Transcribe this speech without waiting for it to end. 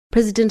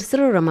President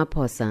Cyril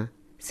Ramaphosa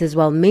says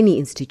while many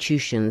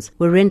institutions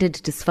were rendered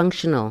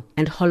dysfunctional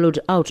and hollowed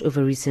out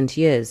over recent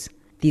years,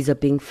 these are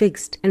being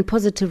fixed and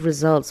positive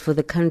results for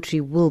the country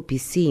will be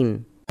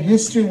seen.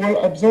 History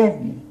will absolve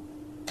me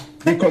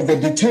because the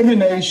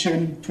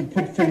determination to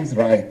put things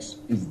right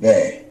is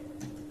there.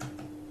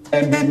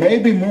 And we may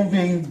be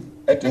moving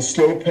at a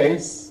slow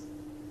pace,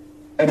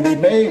 and we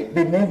may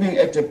be moving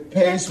at a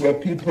pace where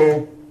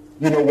people,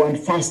 want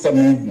faster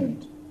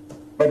movement.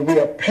 But we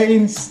are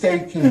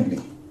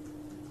painstakingly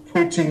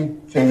putting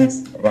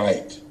things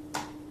right.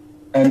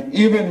 And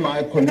even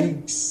my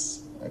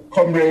colleagues, my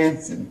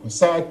comrades in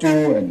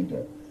COSATU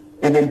and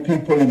even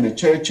people in the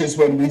churches,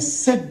 when we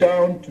sit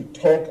down to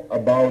talk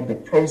about the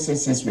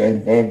processes we are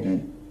involved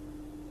in,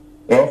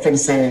 they often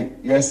say,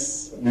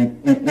 yes,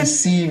 we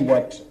see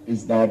what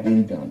is now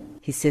being done.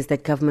 He says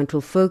that government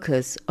will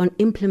focus on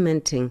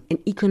implementing an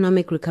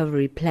economic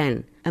recovery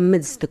plan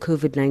amidst the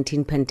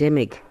COVID-19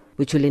 pandemic,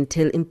 which will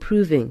entail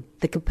improving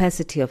the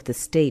capacity of the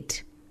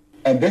state.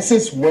 And this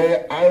is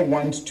where I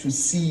want to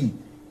see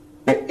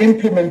the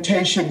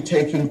implementation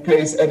taking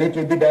place, and it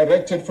will be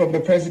directed from the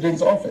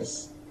President's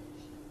office.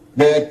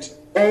 That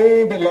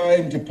all the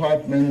line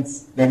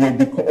departments, there will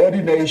be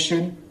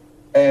coordination,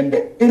 and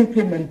the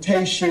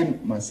implementation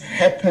must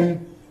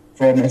happen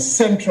from a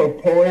central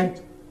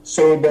point,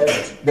 so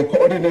that the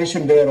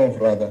coordination thereof,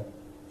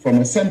 from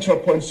a central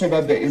point, so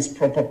that there is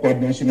proper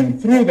coordination.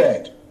 And through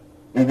that,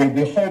 we will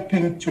be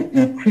hoping to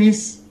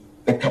increase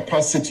the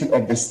capacity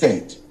of the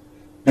state,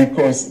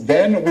 because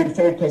then we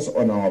focus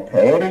on our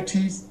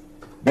priorities,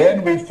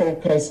 then we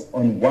focus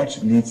on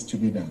what needs to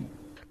be done.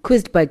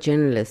 Quizzed by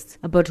journalists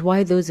about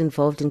why those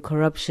involved in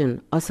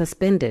corruption are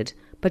suspended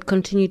but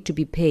continue to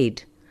be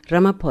paid,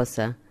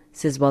 Ramaphosa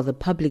says while the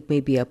public may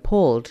be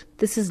appalled,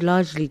 this is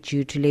largely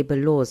due to labor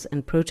laws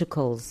and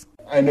protocols.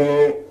 I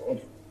know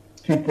of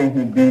people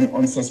who've been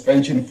on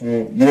suspension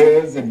for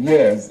years and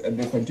years, and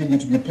they continue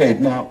to be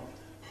paid. Now,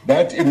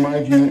 that, in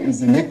my view,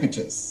 is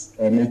iniquitous,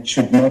 and it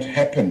should not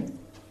happen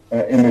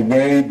in the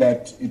way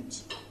that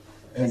it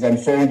has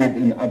unfolded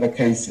in other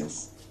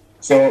cases.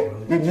 So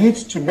we need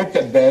to look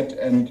at that,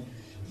 and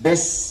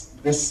this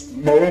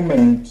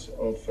moment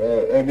of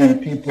having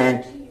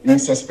people being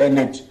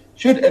suspended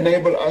should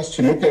enable us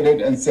to look at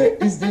it and say,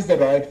 is this the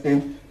right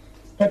thing,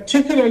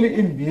 particularly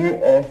in view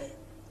of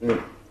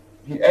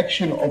the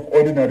action of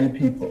ordinary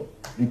people,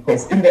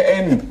 because in the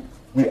end,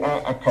 we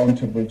are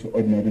accountable to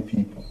ordinary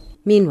people.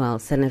 Meanwhile,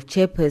 SANEF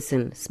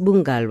chairperson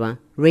Sibungalwa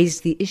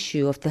raised the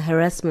issue of the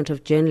harassment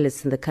of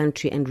journalists in the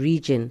country and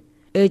region,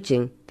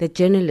 urging that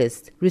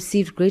journalists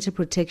receive greater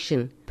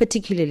protection,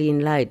 particularly in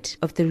light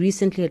of the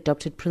recently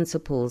adopted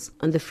principles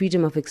on the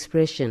freedom of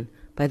expression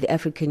by the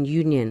African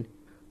Union,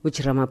 which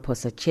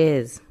Ramaphosa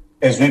chairs.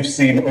 As we've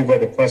seen over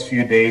the past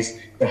few days,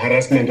 the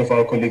harassment of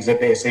our colleagues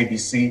at the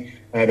SABC,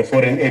 the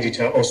foreign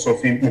editor,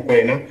 Sophie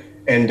Mukwena,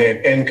 and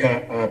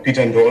anchor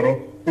Peter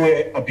Ndoro, who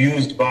were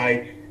abused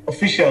by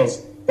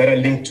officials that are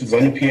linked to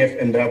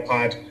ZANU-PF and are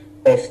part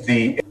of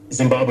the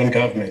Zimbabwean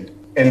government.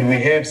 And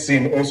we have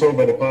seen also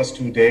over the past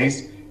 2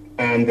 days,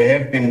 there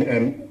have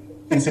been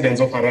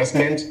incidents of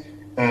harassment,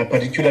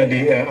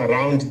 particularly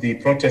around the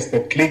protest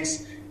that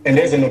clicks. And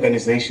as an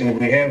organization,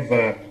 we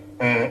have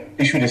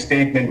issued a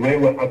statement where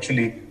we're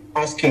actually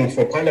asking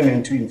for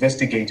Parliament to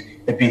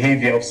investigate the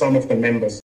behavior of some of the members